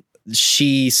film,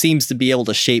 she seems to be able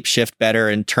to shapeshift better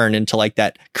and turn into like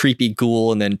that creepy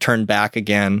ghoul and then turn back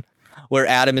again. Where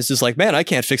Adam is just like, man, I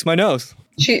can't fix my nose.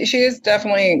 She is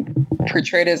definitely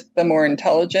portrayed as the more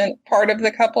intelligent part of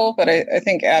the couple, but I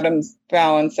think Adam's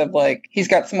balance of like he's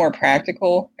got some more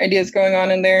practical ideas going on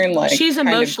in there, and like she's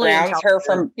emotionally grounds her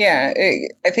from I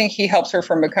think he helps her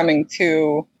from becoming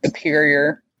too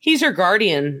superior. He's her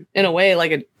guardian in a way,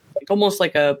 almost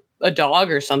like a dog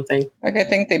or something. Like I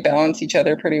think they balance each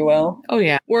other pretty well. Oh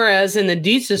yeah. Whereas in the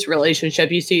Dietzes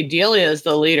relationship, you see Delia as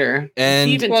the leader. And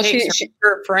she even takes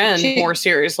her friend more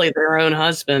seriously than her own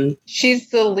husband.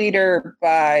 She's the leader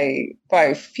by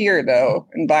fear though,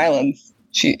 and violence.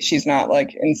 She's not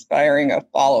like inspiring a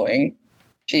following.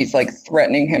 She's like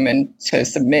threatening him into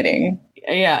submitting.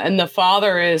 Yeah, and the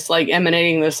father is like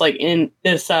emanating this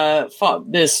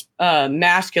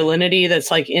masculinity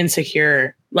that's like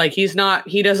insecure. Like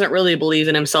he doesn't really believe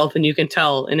in himself, and you can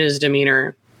tell in his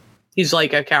demeanor. He's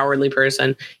like a cowardly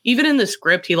person. Even in the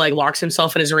script, he like locks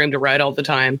himself in his room to write all the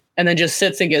time, and then just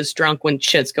sits and gets drunk when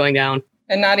shit's going down.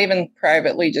 And not even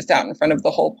privately, just out in front of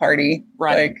the whole party.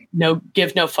 Right. Like,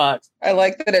 give no fucks. I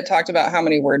like that it talked about how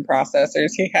many word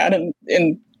processors he had in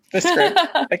the script.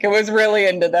 Like it was really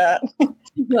into that.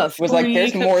 It was like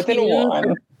there's more than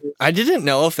one. I didn't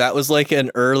know if that was like an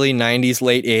early 90s,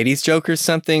 late 80s joke or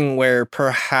something where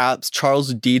perhaps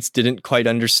Charles Dietz didn't quite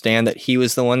understand that he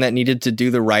was the one that needed to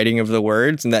do the writing of the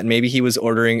words, and that maybe he was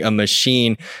ordering a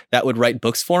machine that would write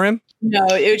books for him. No,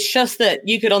 it's just that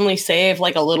you could only save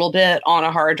like a little bit on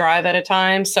a hard drive at a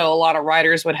time. So a lot of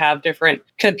writers would have different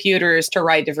computers to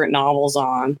write different novels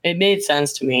on. It made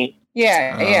sense to me.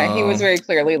 Yeah. He was very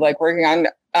clearly like working on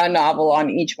a novel on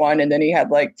each one, and then he had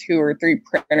like 2 or 3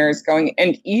 printers going,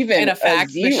 and even a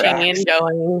fax machine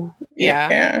going.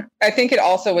 Yeah. I think it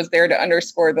also was there to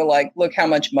underscore the like, look how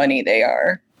much money they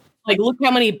are. Like, look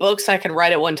how many books I could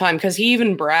write at one time. Because he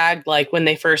even bragged, like, when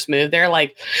they first moved there,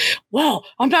 like, well,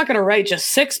 I'm not going to write just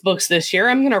 6 books this year.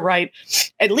 I'm going to write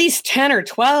at least 10 or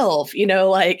 12. You know,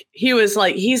 like, he was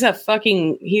like, he's a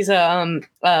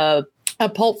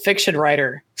Pulp Fiction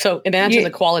writer. So imagine the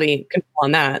quality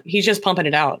on that. He's just pumping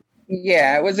it out.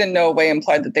 Yeah, it was in no way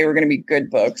implied that they were going to be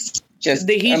good books. Just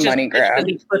a money grab.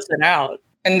 He puts it out.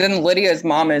 And then Lydia's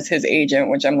mom is his agent,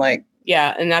 which I'm like...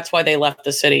 Yeah, and that's why they left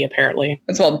the city, apparently.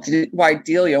 That's why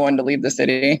Delia wanted to leave the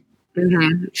city.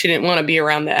 Mm-hmm. She didn't want to be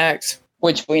around the ex.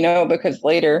 Which we know because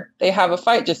later they have a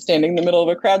fight just standing in the middle of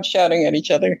a crowd shouting at each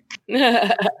other.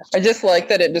 I just like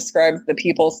that it describes the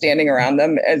people standing around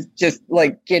them as just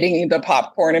like getting the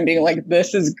popcorn and being like,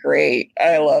 this is great.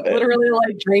 I love it. Literally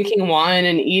like drinking wine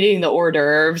and eating the hors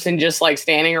d'oeuvres and just like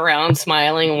standing around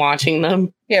smiling and watching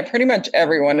them. Yeah, pretty much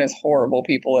everyone is horrible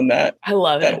people in that. I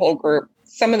love that whole group.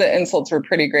 Some of the insults were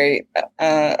pretty great.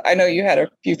 I know you had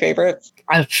a few favorites.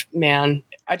 During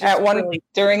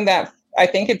that, I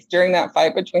think it's during that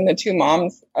fight between the two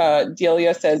moms,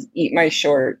 Delia says, "Eat my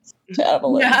shorts" to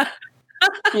Evelyn.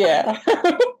 Yeah.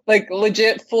 Like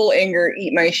legit full anger,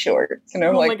 eat my shorts. And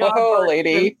I'm like, whoa,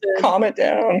 lady, calm it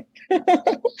down.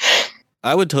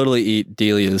 I would totally eat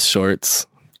Delia's shorts.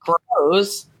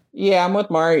 Gross. Yeah, I'm with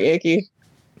Mari, icky.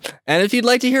 And if you'd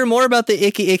like to hear more about the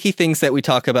icky things that we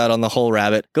talk about on The Whole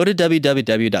Rabbit, go to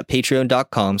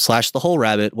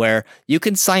www.patreon.com/thewholerabbit, where you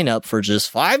can sign up for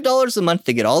just $5 a month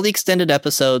to get all the extended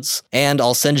episodes, and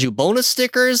I'll send you bonus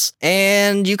stickers,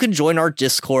 and you can join our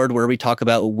Discord where we talk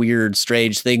about weird,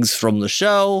 strange things from the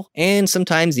show, and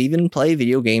sometimes even play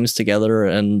video games together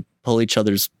and pull each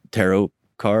other's tarot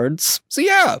cards. So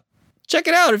yeah, check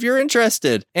it out if you're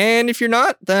interested. And if you're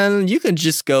not, then you can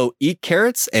just go eat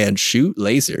carrots and shoot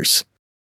lasers.